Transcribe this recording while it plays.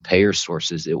payer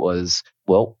sources, it was,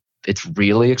 well, it's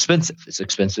really expensive. It's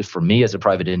expensive for me as a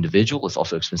private individual. It's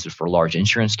also expensive for large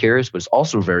insurance carriers, but it's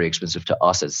also very expensive to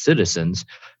us as citizens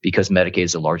because Medicaid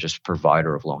is the largest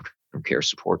provider of long-term care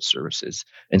support services.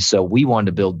 And so we wanted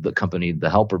to build the company, the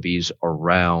Helper Bees,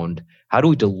 around how do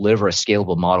we deliver a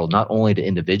scalable model, not only to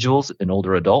individuals and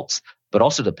older adults, but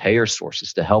also to payer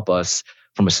sources to help us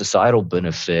from a societal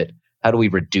benefit. How do we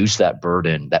reduce that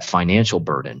burden, that financial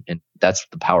burden? And that's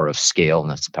the power of scale,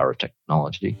 and that's the power of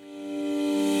technology.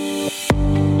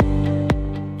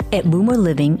 At Boomer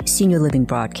Living Senior Living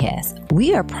Broadcast,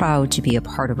 we are proud to be a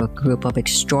part of a group of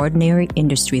extraordinary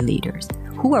industry leaders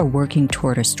who are working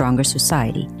toward a stronger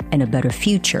society and a better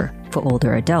future for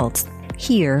older adults.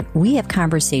 Here, we have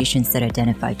conversations that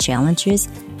identify challenges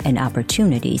and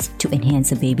opportunities to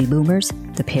enhance the baby boomers,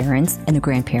 the parents, and the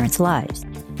grandparents' lives.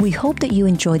 We hope that you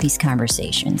enjoy these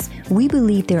conversations. We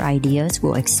believe their ideas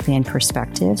will expand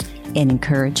perspectives and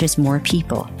encourages more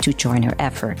people to join our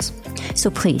efforts.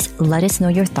 So please let us know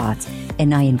your thoughts,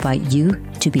 and I invite you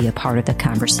to be a part of the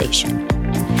conversation.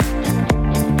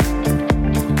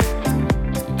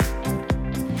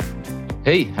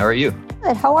 Hey, how are you?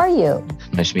 Good. How are you?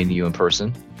 Nice meeting you in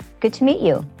person. Good to meet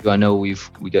you. I know we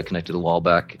got connected a while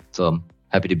back, so I'm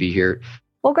happy to be here.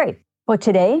 Well, great. Well,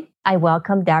 today I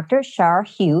welcome Dr. Shar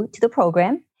Hugh to the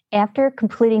program. After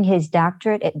completing his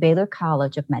doctorate at Baylor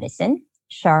College of Medicine,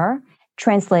 Shar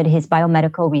translated his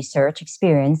biomedical research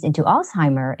experience into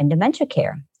Alzheimer and dementia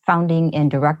care, founding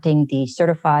and directing the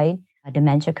Certified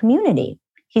Dementia Community.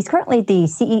 He's currently the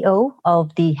CEO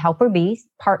of the Helper Bees,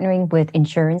 partnering with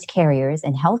insurance carriers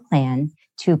and health plans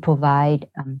to provide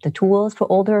the tools for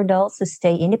older adults to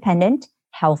stay independent,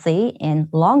 healthy, and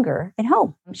longer at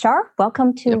home. Shar,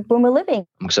 welcome to Boomer Living.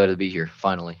 I'm excited to be here,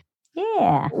 finally.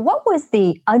 Yeah. What was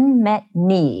the unmet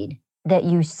need that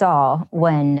you saw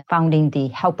when founding the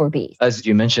Helper Bees? As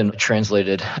you mentioned,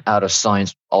 translated out of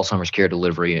science, Alzheimer's care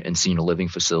delivery in senior living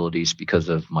facilities because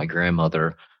of my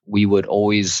grandmother. We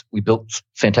built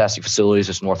fantastic facilities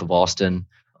just north of Austin,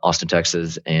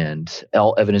 Texas, and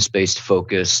all evidence-based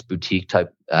focus, boutique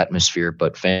type atmosphere,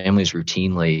 but families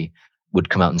routinely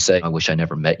would come out and say, I wish I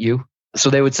never met you. So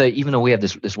they would say, even though we have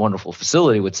this wonderful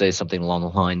facility, would say something along the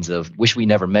lines of, wish we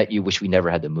never met you, wish we never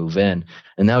had to move in.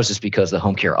 And that was just because the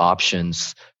home care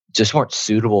options just weren't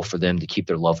suitable for them to keep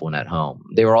their loved one at home.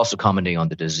 They were also commenting on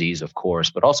the disease, of course,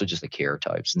 but also just the care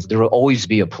types. And there will always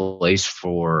be a place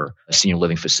for senior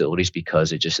living facilities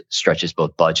because it just stretches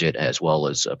both budget as well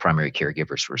as primary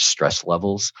caregivers for stress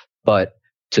levels. But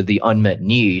to the unmet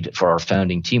need for our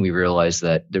founding team, we realized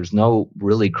that there's no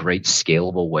really great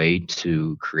scalable way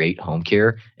to create home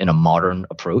care in a modern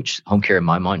approach. Home care, in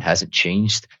my mind, hasn't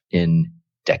changed in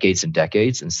decades and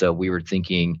decades. And so we were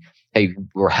thinking, hey,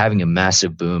 we're having a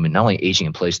massive boom in not only aging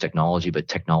in place technology, but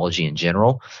technology in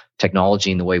general,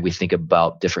 technology in the way we think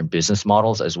about different business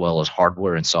models, as well as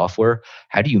hardware and software.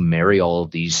 How do you marry all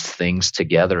of these things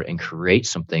together and create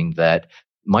something that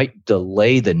might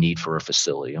delay the need for a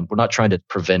facility? And we're not trying to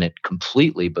prevent it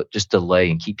completely, but just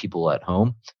delay and keep people at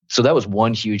home. So that was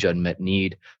one huge unmet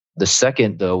need. The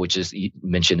second, though, which is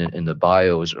mentioned in the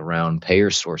bio, is around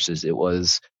payer sources. It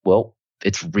was, well,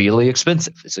 it's really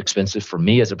expensive. It's expensive for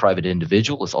me as a private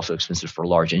individual. It's also expensive for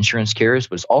large insurance carriers,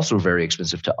 but it's also very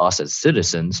expensive to us as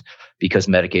citizens because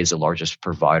Medicaid is the largest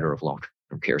provider of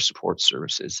long-term care support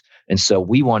services. And so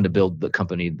we wanted to build the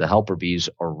company, the Helper Bees,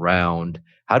 around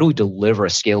how do we deliver a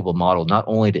scalable model, not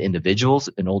only to individuals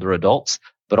and older adults,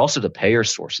 but also to payer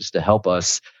sources to help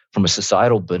us from a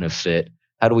societal benefit.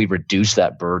 How do we reduce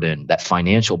that burden, that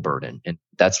financial burden? And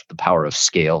that's the power of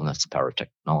scale, and that's the power of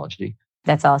technology.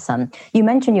 That's awesome. You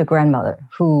mentioned your grandmother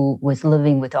who was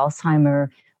living with Alzheimer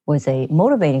was a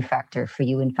motivating factor for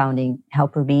you in founding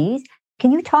Helper Bees.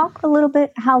 Can you talk a little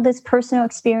bit how this personal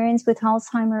experience with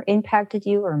Alzheimer impacted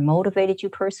you or motivated you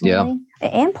personally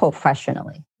and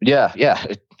professionally? Yeah.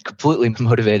 It completely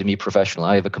motivated me professionally.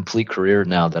 I have a complete career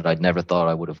now that I'd never thought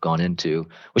I would have gone into,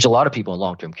 which a lot of people in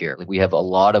long-term care, like we have a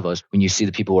lot of us, when you see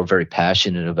the people who are very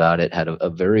passionate about it, had a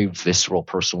very visceral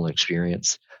personal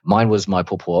experience. Mine was my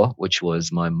popo, which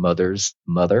was my mother's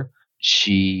mother.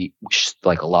 She,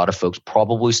 like a lot of folks,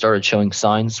 probably started showing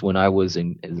signs when I was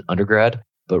in undergrad,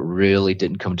 but really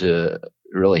didn't come to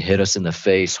really hit us in the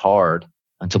face hard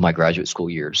until my graduate school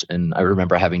years. And I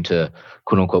remember having to,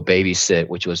 quote unquote, babysit,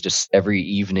 which was just every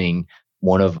evening,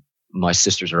 one of my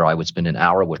sisters or I would spend an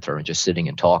hour with her and just sitting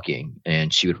and talking.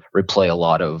 And she would replay a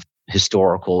lot of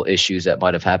historical issues that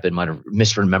might have happened, might have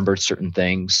misremembered certain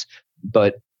things.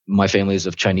 But my family is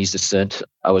of Chinese descent.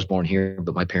 I was born here,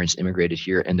 but my parents immigrated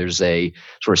here. And there's a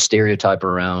sort of stereotype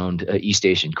around East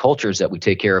Asian cultures that we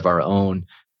take care of our own.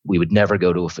 We would never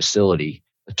go to a facility.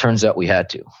 It turns out we had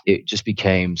to. It just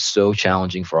became so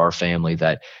challenging for our family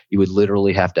that you would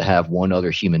literally have to have one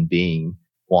other human being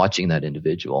watching that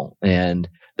individual. And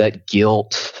that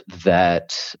guilt,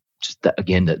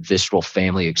 again, that visceral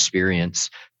family experience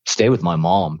stayed with my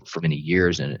mom for many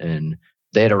years. And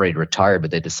they had already retired,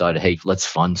 but they decided, hey, let's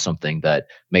fund something that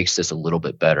makes this a little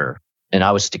bit better. And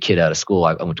I was just a kid out of school.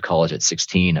 I went to college at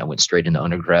 16. I went straight into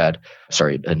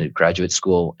into graduate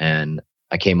school. And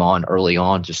I came on early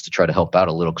on just to try to help out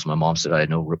a little because my mom said I had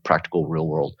no practical real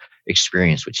world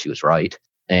experience, which she was right.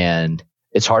 And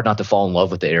it's hard not to fall in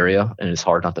love with the area, and it's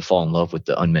hard not to fall in love with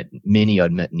the many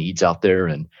unmet needs out there.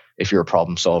 And if you're a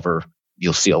problem solver,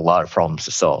 you'll see a lot of problems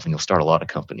to solve, and you'll start a lot of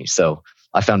companies. So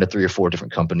I founded 3 or 4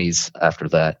 different companies after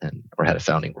that, or had a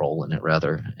founding role in it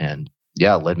rather. And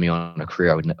yeah, it led me on a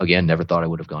career I would, again, never thought I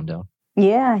would have gone down.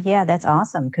 Yeah, that's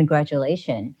awesome.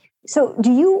 Congratulations. So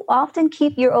do you often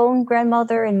keep your own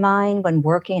grandmother in mind when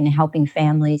working and helping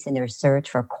families in their search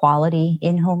for quality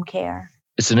in-home care?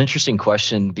 It's an interesting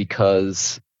question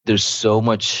because there's so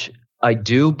much I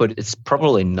do, but it's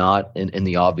probably not in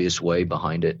the obvious way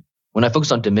behind it. When I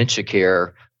focus on dementia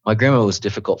care, my grandma was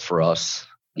difficult for us.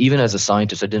 Even as a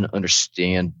scientist, I didn't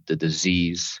understand the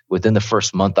disease. Within the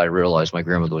first month, I realized my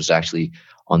grandmother was actually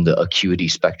on the acuity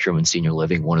spectrum in senior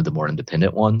living, one of the more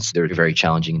independent ones. They're very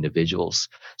challenging individuals.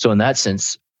 So in that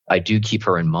sense, I do keep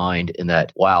her in mind in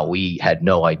that, wow, we had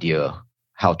no idea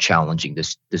how challenging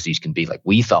this disease can be. Like,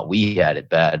 we thought we had it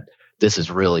bad. This is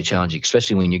really challenging,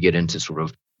 especially when you get into sort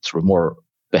of more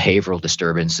behavioral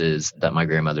disturbances that my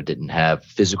grandmother didn't have,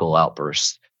 physical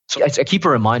outbursts. So I keep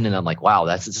her in mind, and I'm like, wow,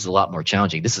 this is a lot more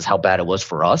challenging. This is how bad it was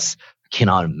for us. I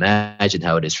cannot imagine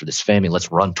how it is for this family.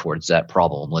 Let's run towards that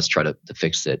problem. Let's try to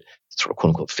fix it, sort of quote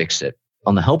unquote fix it.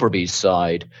 On the helper bees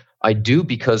side, I do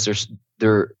because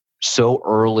they're so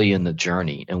early in the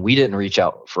journey, and we didn't reach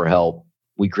out for help.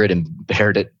 We grit and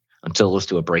bared it until it was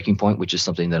to a breaking point, which is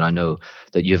something that I know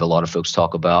that you have a lot of folks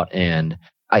talk about. And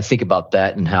I think about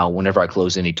that and how whenever I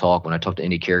close any talk, when I talk to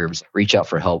any caregivers, reach out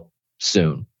for help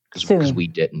soon. Because we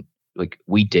didn't.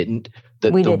 We didn't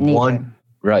one either.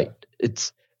 Right.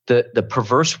 It's the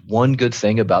perverse one good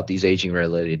thing about these aging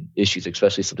related issues,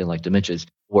 especially something like dementia, is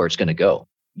where it's going to go.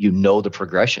 You know the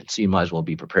progression, so you might as well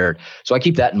be prepared. So I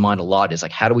keep that in mind a lot. Is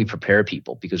like, how do we prepare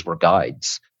people? Because we're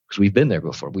guides. Because we've been there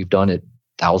before. We've done it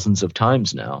thousands of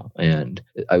times now, and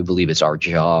I believe it's our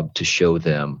job to show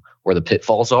them where the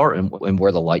pitfalls are and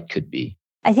where the light could be.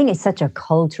 I think it's such a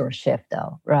cultural shift,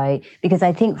 though, right? Because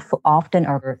I think often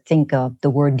or think of the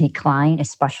word decline,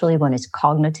 especially when it's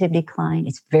cognitive decline,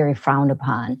 it's very frowned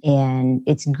upon. And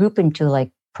it's grouped into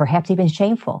like perhaps even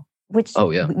shameful, which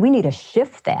we need to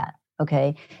shift that,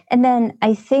 okay? And then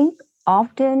I think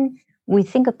often we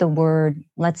think of the word,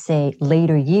 let's say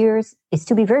later years, is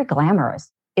to be very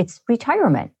glamorous. It's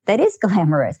retirement. That is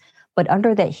glamorous. But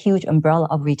under that huge umbrella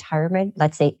of retirement,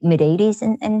 let's say mid-80s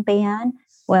and beyond,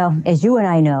 well, as you and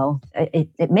I know,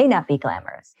 it may not be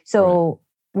glamorous. So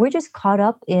we're just caught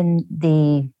up in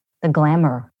the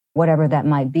glamour, whatever that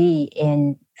might be,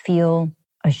 and feel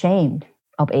ashamed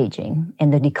of aging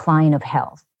and the decline of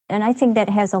health. And I think that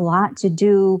has a lot to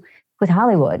do with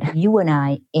Hollywood. You and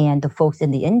I and the folks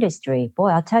in the industry, boy,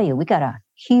 I'll tell you, we got a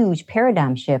huge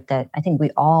paradigm shift that I think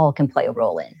we all can play a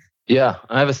role in. Yeah,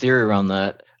 I have a theory around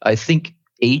that. I think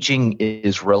aging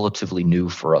is relatively new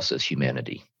for us as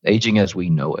humanity. Aging as we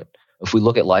know it. If we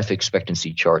look at life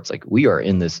expectancy charts, like we are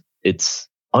in this, it's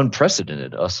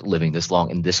unprecedented us living this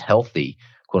long and this healthy,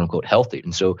 quote unquote healthy.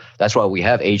 And so that's why we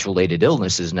have age-related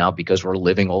illnesses now, because we're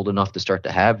living old enough to start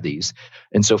to have these.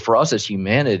 And so for us as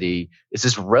humanity, it's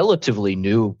this relatively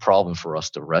new problem for us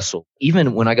to wrestle.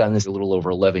 Even when I got in this a little over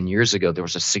 11 years ago, there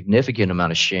was a significant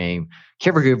amount of shame.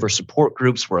 Caregiver support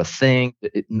groups were a thing.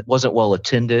 It wasn't well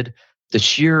attended. The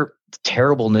sheer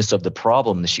terribleness of the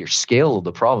problem, the sheer scale of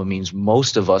the problem means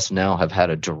most of us now have had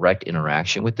a direct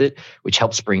interaction with it, which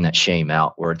helps bring that shame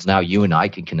out, where it's now you and I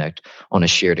can connect on a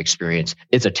shared experience.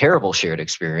 It's a terrible shared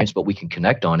experience, but we can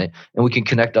connect on it, and we can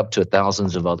connect up to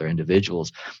thousands of other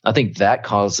individuals. I think that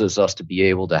causes us to be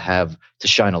able to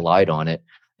shine a light on it,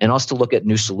 and us to look at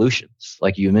new solutions.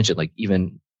 Like you mentioned, like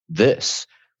even this,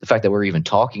 the fact that we're even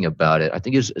talking about it, I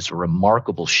think it's a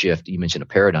remarkable shift. You mentioned a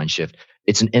paradigm shift.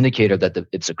 It's an indicator that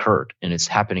it's occurred and it's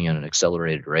happening at an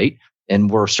accelerated rate. And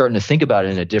we're starting to think about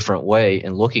it in a different way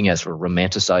and looking at sort of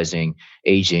romanticizing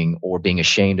aging or being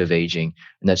ashamed of aging.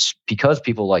 And that's because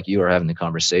people like you are having the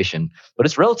conversation, but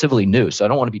it's relatively new. So I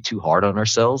don't want to be too hard on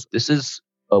ourselves. This is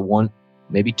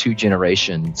maybe 2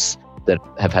 generations that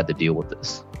have had to deal with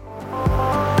this.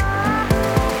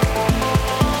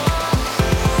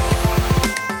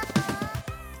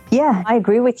 Yeah, I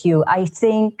agree with you. I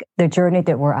think the journey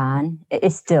that we're on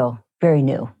is still very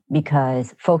new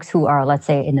because folks who are, let's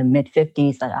say, in the mid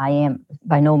 50s, that I am,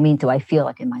 by no means do I feel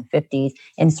like in my 50s.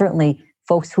 And certainly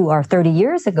folks who are 30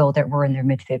 years ago that were in their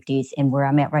mid 50s and where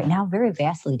I'm at right now, very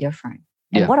vastly different.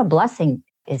 And what a blessing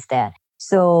is that.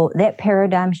 So that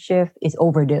paradigm shift is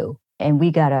overdue and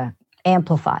we got to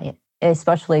amplify it,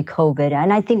 especially COVID.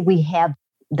 And I think we have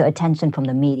the attention from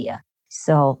the media.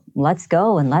 So let's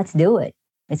go and let's do it.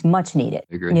 It's much needed.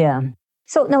 I agree. Yeah.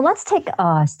 So now let's take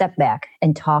a step back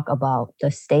and talk about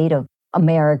the state of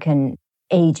American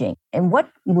aging and what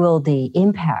will the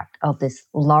impact of this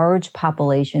large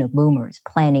population of boomers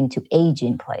planning to age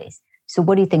in place. So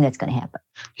what do you think that's going to happen?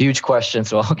 Huge question.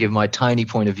 So I'll give my tiny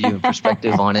point of view and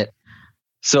perspective on it.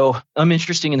 So I'm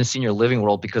interested in the senior living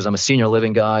world because I'm a senior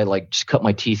living guy, like just cut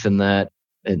my teeth in that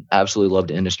and absolutely love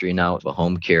the industry now as a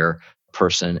home care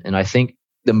person. And I think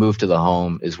the move to the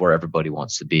home is where everybody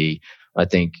wants to be. I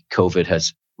think COVID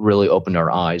has really opened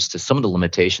our eyes to some of the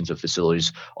limitations of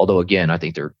facilities. Although, again, I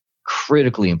think they're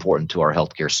critically important to our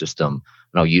healthcare system.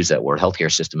 And I'll use that word,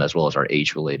 healthcare system, as well as our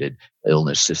age-related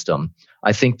illness system.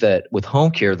 I think that with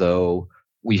home care, though,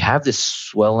 we have this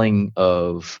swelling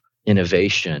of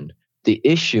innovation. The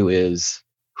issue is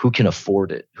who can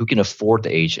afford it? Who can afford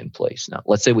the age in place? Now,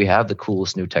 let's say we have the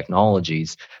coolest new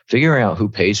technologies. Figuring out who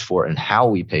pays for it and how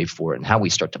we pay for it and how we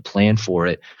start to plan for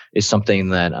it is something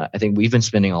that I think we've been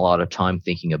spending a lot of time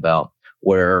thinking about,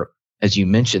 where, as you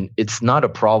mentioned, it's not a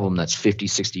problem that's 50,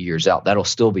 60 years out. That'll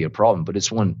still be a problem, but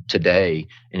it's one today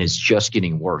and it's just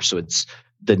getting worse. So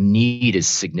the need is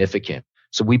significant.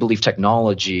 So we believe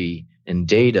technology and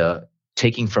data,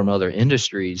 taking from other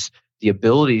industries, the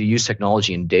ability to use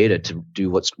technology and data to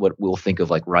do what we'll think of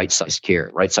like right-sized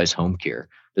care, right-sized home care.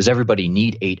 Does everybody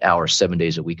need 8 hours, 7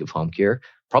 days a week of home care?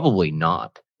 Probably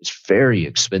not. It's very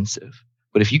expensive.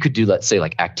 But if you could do, let's say,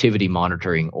 like activity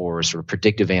monitoring or sort of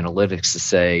predictive analytics to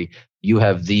say, you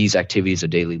have these activities of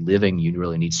daily living you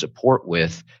really need support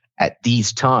with at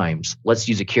these times, let's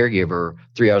use a caregiver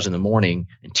 3 hours in the morning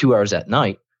and 2 hours at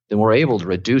night, then we're able to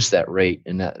reduce that rate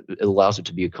and that it allows it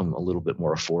to become a little bit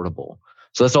more affordable.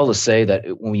 So that's all to say that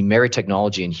when we marry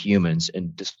technology and humans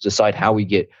and decide how we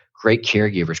get great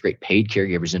caregivers, great paid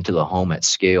caregivers into the home at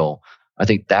scale, I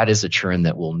think that is a trend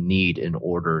that we'll need in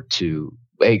order to,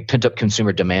 pent-up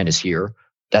consumer demand is here.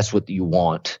 That's what you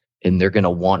want. And they're going to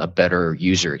want a better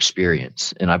user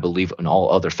experience. And I believe in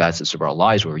all other facets of our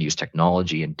lives where we use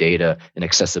technology and data and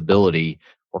accessibility,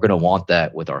 we're going to want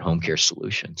that with our home care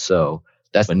solution. So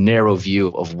that's a narrow view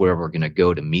of where we're going to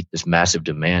go to meet this massive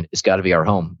demand. It's got to be our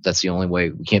home. That's the only way.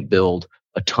 We can't build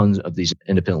a ton of these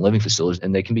independent living facilities,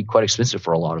 and they can be quite expensive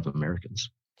for a lot of Americans.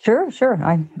 Sure.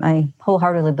 I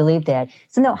wholeheartedly believe that.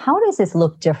 So now, how does this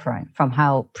look different from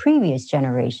how previous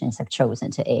generations have chosen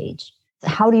to age?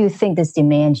 How do you think this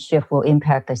demand shift will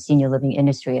impact the senior living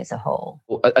industry as a whole?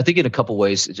 Well, I think in a couple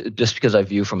ways, just because I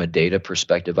view from a data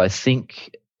perspective, I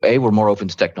think we're more open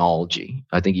to technology.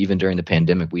 I think even during the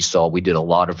pandemic, we did a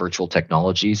lot of virtual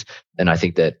technologies. And I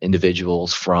think that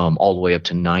individuals from all the way up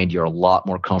to 90 are a lot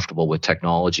more comfortable with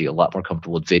technology, a lot more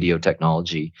comfortable with video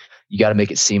technology. You got to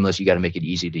make it seamless. You got to make it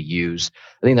easy to use.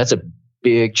 I think that's a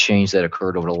big change that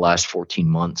occurred over the last 14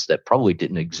 months that probably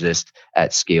didn't exist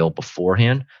at scale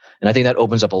beforehand. And I think that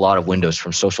opens up a lot of windows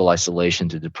from social isolation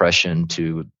to depression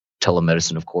to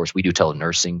telemedicine. Of course, we do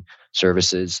telenursing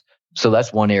services. So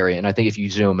that's one area. And I think if you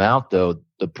zoom out, though,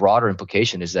 the broader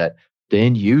implication is that the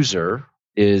end user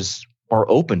is more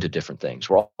open to different things.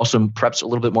 We're also perhaps a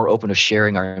little bit more open to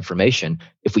sharing our information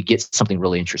if we get something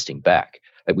really interesting back.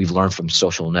 Like we've learned from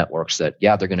social networks that,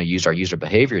 they're going to use our user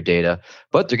behavior data,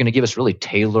 but they're going to give us really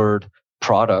tailored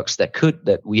products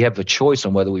that we have a choice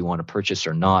on whether we want to purchase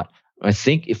or not. I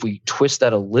think if we twist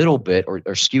that a little bit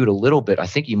or skew it a little bit, I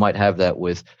think you might have that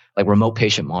with like remote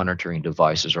patient monitoring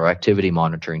devices or activity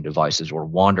monitoring devices or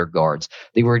wander guards. I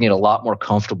think we're going to get a lot more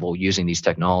comfortable using these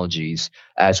technologies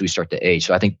as we start to age.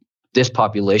 So I think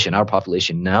our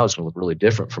population now is going to look really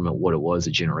different from what it was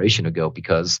a generation ago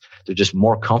because they're just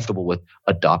more comfortable with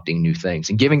adopting new things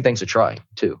and giving things a try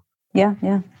too. Yeah,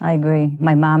 I agree.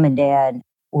 My mom and dad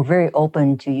were very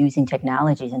open to using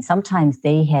technologies. And sometimes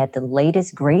they had the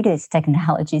latest, greatest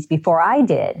technologies before I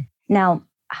did. Now,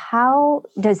 how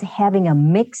does having a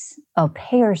mix of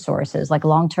payer sources like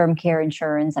long-term care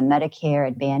insurance and Medicare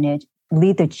Advantage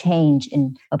lead to change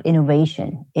of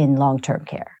innovation in long-term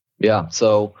care? Yeah.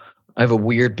 So I have a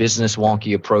weird business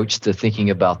wonky approach to thinking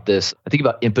about this. I think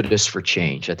about impetus for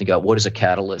change. I think about what is a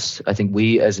catalyst. I think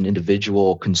we as an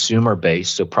individual consumer base,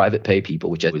 so private pay people,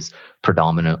 which is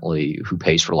predominantly who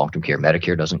pays for long-term care,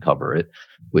 Medicare doesn't cover it,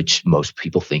 which most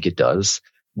people think it does.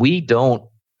 We don't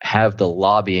have the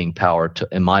lobbying power to,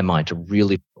 in my mind, to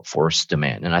really force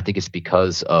demand. And I think it's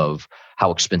because of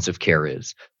how expensive care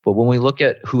is. But when we look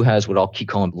at who has what I'll keep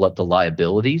calling the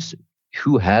liabilities,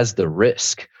 who has the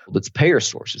risk, it's payer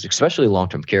sources, especially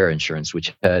long-term care insurance,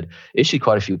 which had issued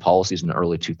quite a few policies in the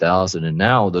early 2000s. And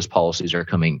now those policies are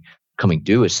coming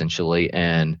due essentially,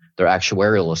 and their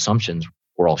actuarial assumptions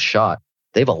were all shot.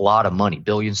 They have a lot of money,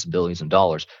 billions and billions of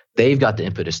dollars. They've got the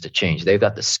impetus to change. They've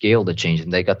got the scale to change,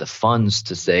 and they got the funds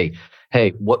to say,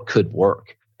 hey, what could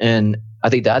work? And I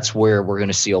think that's where we're going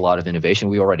to see a lot of innovation.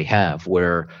 We already have,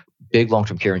 where big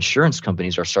long-term care insurance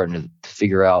companies are starting to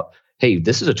figure out, hey,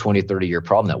 this is a 20, 30-year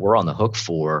problem that we're on the hook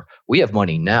for. We have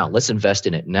money now. Let's invest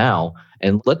in it now.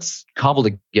 And let's cobble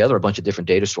together a bunch of different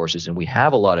data sources. And we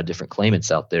have a lot of different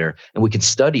claimants out there, and we can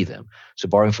study them. So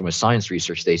borrowing from a science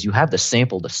research days, you have the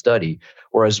sample to study,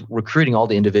 whereas recruiting all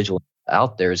the individuals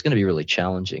out there is going to be really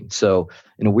challenging. So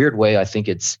in a weird way, I think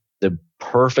it's the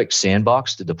perfect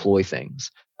sandbox to deploy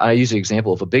things. I use the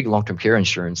example of a big long-term care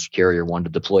insurance carrier wanted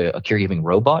to deploy a caregiving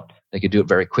robot. They could do it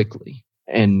very quickly,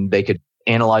 and they could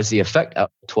analyze the effect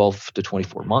out 12 to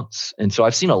 24 months. And so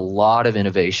I've seen a lot of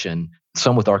innovation,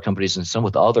 some with our companies and some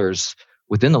with others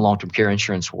within the long-term care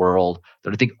insurance world,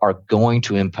 that I think are going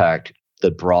to impact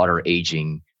the broader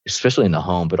aging, especially in the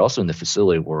home, but also in the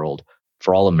facility world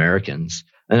for all Americans.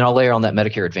 And then I'll layer on that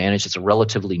Medicare Advantage. It's a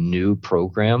relatively new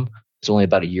program. It's only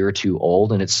about a year or two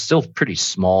old, and it's still pretty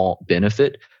small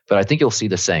benefit. But I think you'll see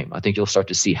the same. I think you'll start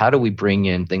to see, how do we bring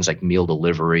in things like meal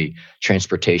delivery,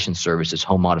 transportation services,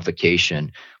 home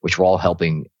modification, which we're all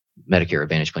helping Medicare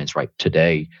Advantage plans right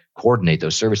today coordinate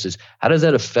those services. How does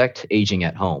that affect aging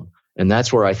at home? And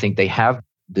that's where I think they have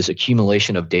this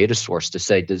accumulation of data source to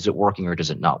say, is it working or is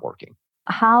it not working?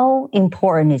 How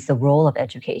important is the role of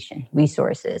education,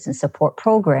 resources, and support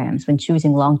programs when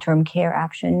choosing long-term care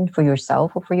option for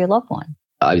yourself or for your loved one?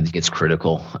 I think it's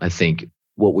critical. I think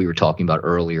what we were talking about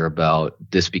earlier about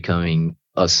this becoming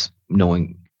us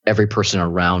knowing every person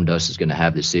around us is going to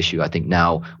have this issue. I think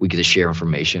now we get to share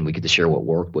information. We get to share what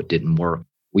worked, what didn't work.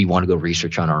 We want to go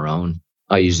research on our own.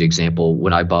 I use the example,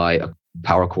 when I buy a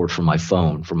power cord for my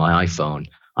phone, for my iPhone,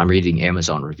 I'm reading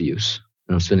Amazon reviews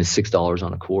and I'm spending $6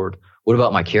 on a cord. What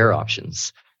about my care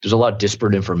options? There's a lot of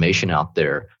disparate information out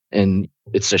there, and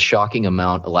it's a shocking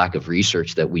amount, a lack of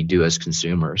research that we do as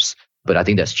consumers. But I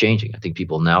think that's changing. I think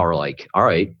people now are like, all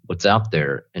right, what's out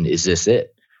there? And is this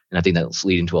it? And I think that's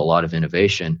leading to a lot of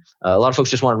innovation. A lot of folks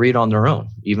just want to read on their own,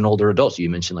 even older adults. You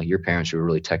mentioned like your parents who are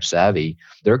really tech savvy.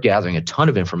 They're gathering a ton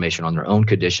of information on their own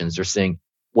conditions. They're seeing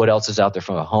what else is out there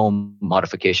from a home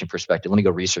modification perspective. Let me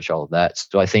go research all of that.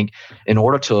 So I think in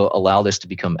order to allow this to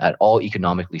become at all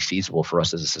economically feasible for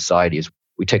us as a society, is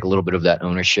we take a little bit of that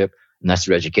ownership, and that's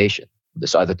through education.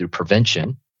 This either through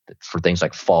prevention for things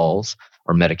like falls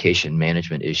or medication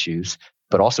management issues,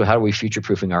 but also how are we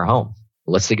future-proofing our home?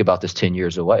 Let's think about this 10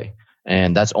 years away.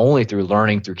 And that's only through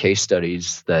learning through case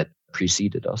studies that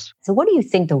preceded us. So what do you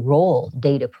think the role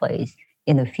data plays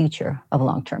in the future of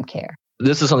long-term care?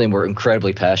 This is something we're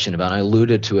incredibly passionate about. I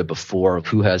alluded to it before,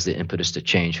 who has the impetus to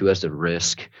change, who has the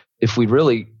risk. If we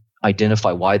really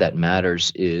identify why that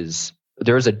matters, is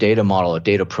there is a data model, a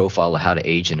data profile of how to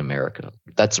age in America.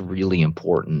 That's a really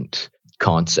important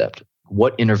concept.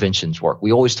 What interventions work?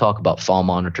 We always talk about fall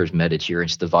monitors, med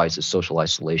adherence devices, social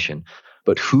isolation,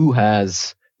 but who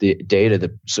has the data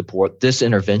that support this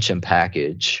intervention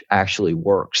package actually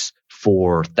works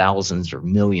for thousands or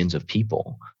millions of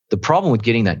people? The problem with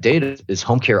getting that data is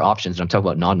home care options, and I'm talking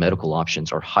about non-medical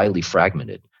options, are highly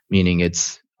fragmented, meaning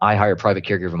it's I hire a private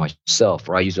caregiver myself,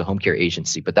 or I use a home care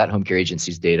agency, but that home care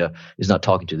agency's data is not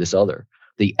talking to this other.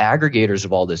 The aggregators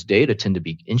of all this data tend to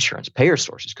be insurance payer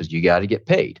sources, because you got to get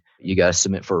paid. You got to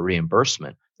submit for a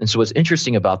reimbursement. And so what's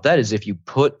interesting about that is if you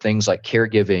put things like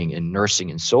caregiving and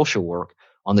nursing and social work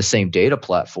on the same data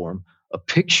platform, a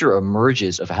picture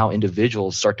emerges of how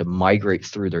individuals start to migrate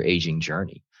through their aging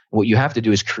journey. What you have to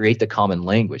do is create the common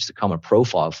language, the common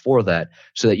profile for that,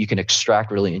 so that you can extract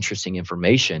really interesting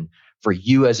information for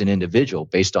you as an individual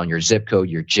based on your zip code,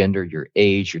 your gender, your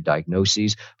age, your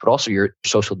diagnoses, but also your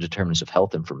social determinants of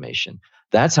health information.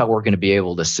 That's how we're going to be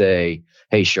able to say,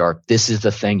 hey, Sharp, this is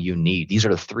the thing you need. These are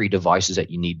the 3 devices that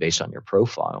you need based on your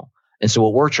profile. And so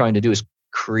what we're trying to do is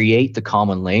create the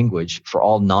common language for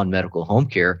all non-medical home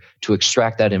care to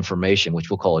extract that information, which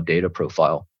we'll call a data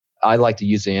profile. I like to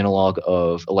use the analog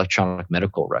of electronic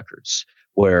medical records,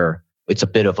 where it's a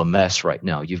bit of a mess right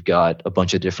now. You've got a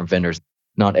bunch of different vendors.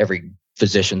 Not every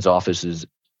physician's office is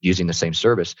using the same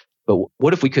service. But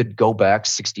what if we could go back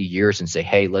 60 years and say,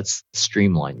 hey, let's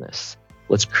streamline this.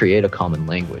 Let's create a common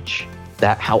language.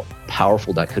 That how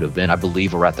powerful that could have been. I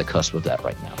believe we're at the cusp of that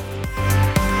right now.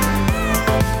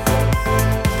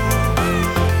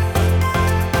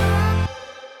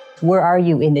 Where are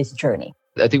you in this journey?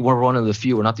 I think we're one of the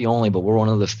few, we're not the only, but we're one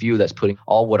of the few that's putting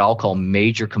all what I'll call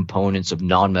major components of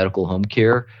non-medical home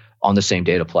care on the same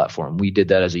data platform. We did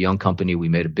that as a young company. We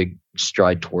made a big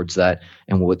stride towards that.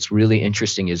 And what's really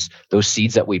interesting is those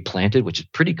seeds that we planted, which is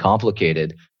pretty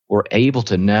complicated, we're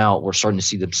starting to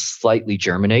see them slightly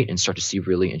germinate and start to see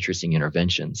really interesting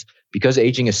interventions. Because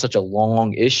aging is such a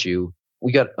long issue,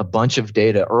 we got a bunch of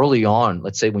data early on.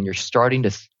 Let's say when you're starting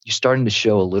to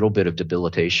show a little bit of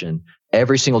debilitation,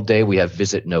 every single day we have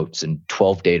visit notes and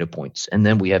 12 data points, and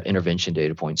then we have intervention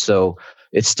data points. So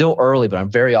it's still early, but I'm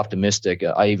very optimistic.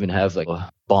 I even have like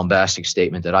a bombastic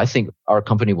statement that I think our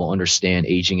company will understand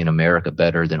aging in America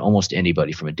better than almost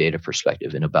anybody from a data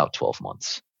perspective in about 12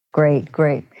 months. Great.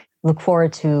 Look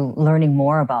forward to learning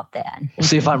more about that. We'll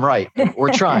see if I'm right.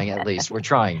 We're trying, at least. We're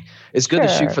trying. It's good to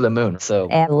shoot for the moon. So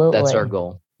Absolutely. That's our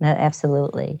goal.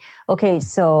 Absolutely. Okay,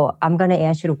 so I'm going to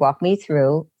ask you to walk me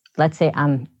through, let's say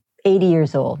I'm 80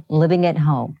 years old, living at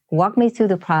home. Walk me through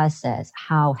the process,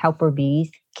 how Helper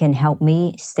Bees can help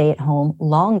me stay at home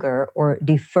longer or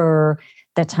defer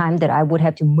the time that I would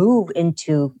have to move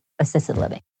into assisted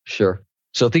living. Sure.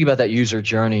 So think about that user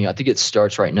journey. I think it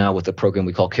starts right now with a program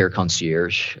we call Care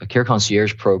Concierge. A Care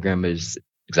Concierge program is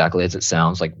exactly as it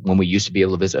sounds. Like when we used to be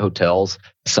able to visit hotels,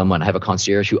 someone have a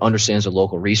concierge who understands the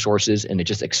local resources, and it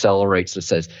just accelerates. It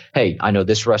says, hey, I know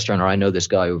this restaurant, or I know this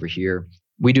guy over here.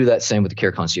 We do that same with the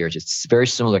Care Concierge. It's very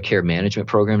similar care management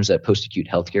programs that post-acute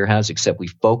healthcare has, except we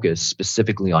focus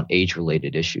specifically on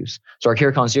age-related issues. So our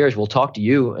Care Concierge will talk to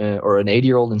you or an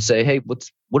 80-year-old and say, hey,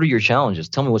 what are your challenges?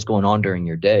 Tell me what's going on during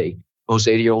your day. Most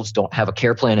 80-year-olds don't have a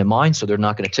care plan in mind, so they're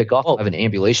not going to tick off, I have an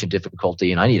ambulation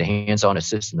difficulty and I need a hands-on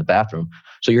assist in the bathroom.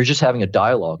 So you're just having a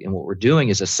dialogue. And what we're doing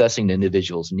is assessing the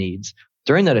individual's needs.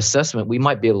 During that assessment, we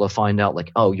might be able to find out like,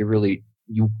 oh, you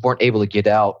weren't able to get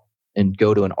out and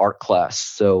go to an art class.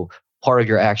 So part of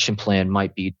your action plan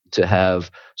might be to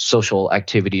have social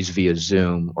activities via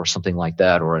Zoom or something like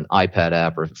that, or an iPad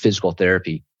app or physical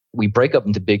therapy. We break up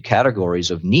into big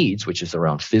categories of needs, which is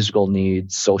around physical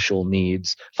needs, social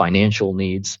needs, financial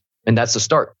needs. And that's the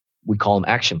start. We call them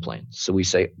action plans. So we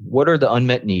say, what are the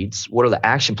unmet needs? What are the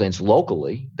action plans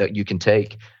locally that you can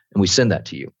take? And we send that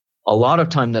to you. A lot of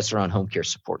time that's around home care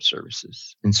support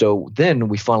services. And so then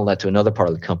we funnel that to another part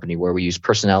of the company where we use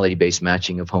personality-based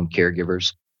matching of home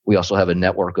caregivers. We also have a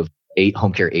network of 8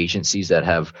 home care agencies that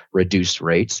have reduced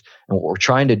rates. And what we're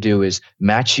trying to do is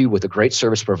match you with a great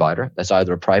service provider that's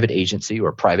either a private agency or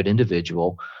a private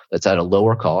individual that's at a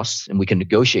lower cost. And we can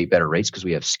negotiate better rates because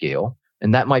we have scale.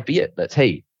 And that might be it. That's,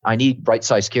 hey, I need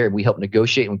right-sized care. And we help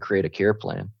negotiate and create a care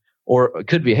plan. Or it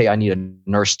could be, hey, I need a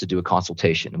nurse to do a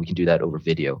consultation. And we can do that over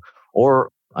video. Or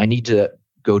I need to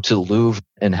go to the Louvre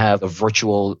and have a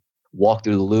virtual walk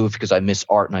through the Louvre because I miss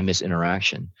art and I miss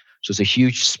interaction. So it's a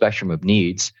huge spectrum of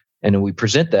needs. And then we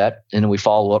present that and then we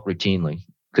follow up routinely.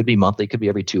 Could be monthly, could be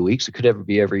every 2 weeks, it could ever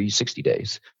be every 60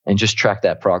 days, and just track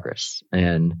that progress.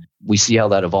 And we see how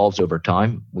that evolves over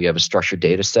time. We have a structured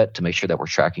data set to make sure that we're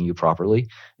tracking you properly,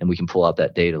 and we can pull out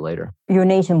that data later. You're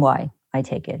nationwide, I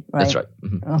take it, right? That's right.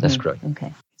 Mm-hmm. That's correct.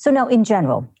 Okay. So now in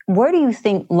general, where do you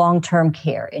think long-term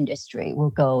care industry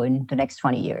will go in the next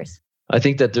 20 years? I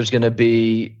think that there's going to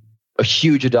be a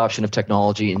huge adoption of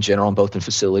technology in general, both in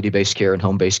facility-based care and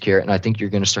home-based care. And I think you're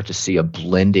going to start to see a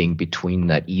blending between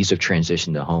that ease of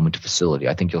transition to home and to facility.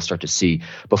 I think you'll start to see,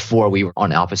 before we were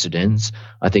on opposite ends,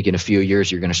 I think in a few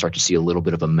years, you're going to start to see a little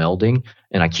bit of a melding.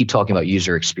 And I keep talking about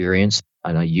user experience.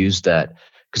 And I use that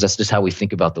because that's just how we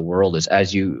think about the world, is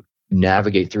as you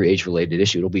navigate through age-related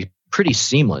issue, it'll be pretty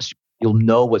seamless. You'll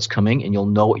know what's coming and you'll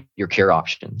know what your care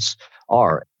options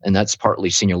are. And that's partly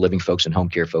senior living folks and home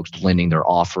care folks blending their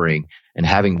offering and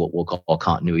having what we'll call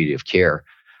continuity of care.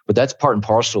 But that's part and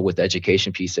parcel with the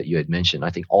education piece that you had mentioned. I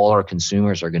think all our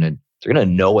consumers they're going to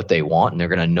know what they want, and they're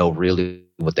going to know really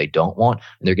what they don't want.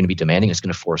 And they're going to be demanding. It's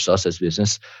going to force us as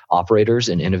business operators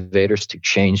and innovators to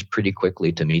change pretty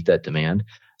quickly to meet that demand.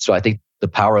 So I think the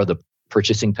power of the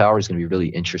purchasing power is going to be really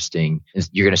interesting.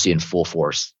 You're going to see in full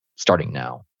force starting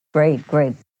now. Great.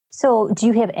 So do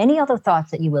you have any other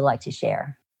thoughts that you would like to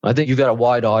share? I think you've got a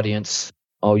wide audience.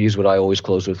 I'll use what I always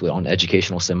close with on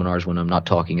educational seminars when I'm not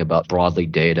talking about broadly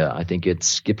data. I think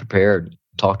it's get prepared,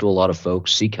 talk to a lot of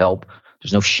folks, seek help.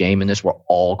 There's no shame in this. We're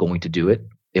all going to do it.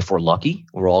 If we're lucky,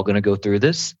 we're all going to go through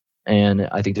this. And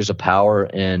I think there's a power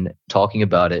in talking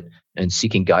about it and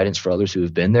seeking guidance for others who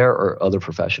have been there or other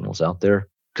professionals out there,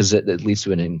 because it leads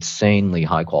to an insanely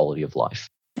high quality of life.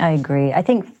 I agree. I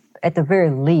think at the very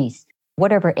least,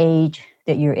 whatever age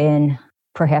that you're in,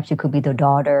 perhaps you could be the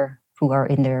daughter who are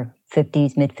in their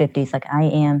 50s, mid-50s like I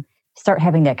am, start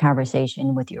having that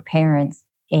conversation with your parents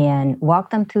and walk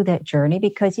them through that journey,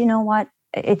 because you know what?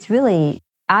 It's really,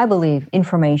 I believe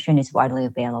information is widely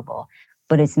available,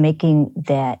 but it's making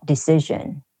that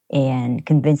decision and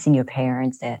convincing your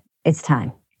parents that it's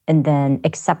time. And then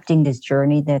accepting this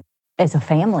journey that as a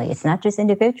family, it's not just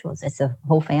individuals, it's a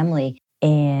whole family.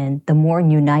 And the more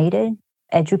united,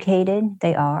 educated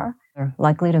they are, they're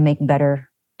likely to make better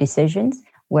decisions,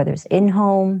 whether it's in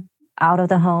home, out of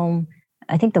the home.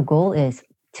 I think the goal is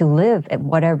to live at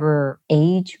whatever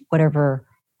age, whatever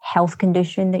health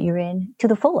condition that you're in, to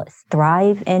the fullest,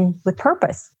 thrive and with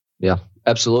purpose. Yeah,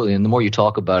 absolutely. And the more you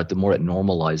talk about it, the more it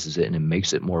normalizes it and it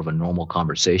makes it more of a normal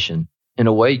conversation. In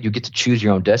a way, you get to choose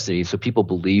your own destiny. So people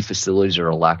believe facilities are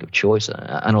a lack of choice.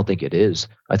 I don't think it is.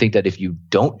 I think that if you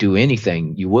don't do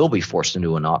anything, you will be forced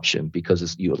into an option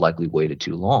because you likely waited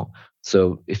too long.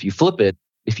 So if you flip it,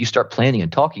 if you start planning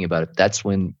and talking about it, that's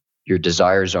when your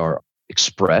desires are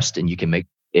expressed and you can make,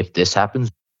 if this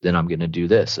happens, then I'm going to do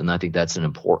this. And I think that's an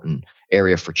important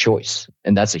area for choice.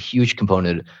 And that's a huge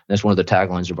component. That's one of the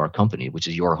taglines of our company, which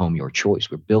is your home, your choice.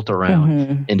 We're built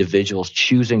around individuals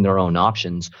choosing their own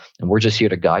options. And we're just here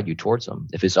to guide you towards them.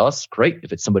 If it's us, great.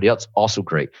 If it's somebody else, also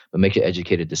great. But make an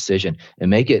educated decision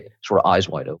and make it sort of eyes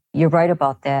wide open. You're right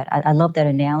about that. I love that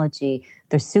analogy.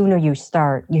 The sooner you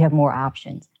start, you have more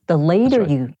options. The later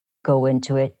you go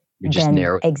into it, you're just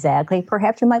narrow. Exactly.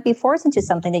 Perhaps you might be forced into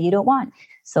something that you don't want.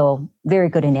 So very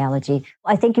good analogy.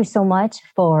 I thank you so much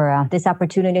for this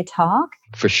opportunity to talk.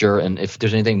 For sure. And if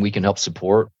there's anything we can help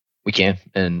support, we can.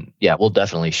 And yeah, we'll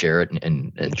definitely share it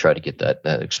and try to get that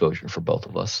exposure for both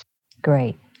of us.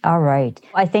 Great. All right.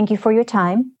 I thank you for your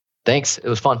time. Thanks. It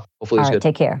was fun. Hopefully it was good.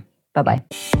 Take care. Bye-bye.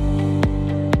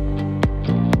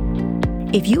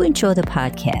 If you enjoy the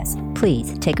podcast,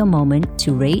 please take a moment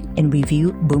to rate and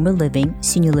review Boomer Living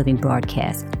Senior Living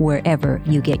Broadcast wherever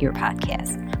you get your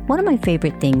podcasts. One of my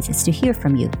favorite things is to hear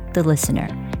from you, the listener.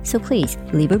 So please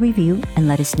leave a review and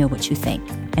let us know what you think.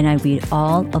 And I read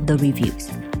all of the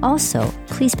reviews. Also,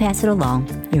 please pass it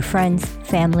along your friends,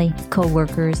 family,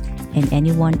 coworkers, and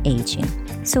anyone aging.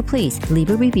 So please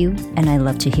leave a review and I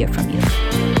love to hear from you.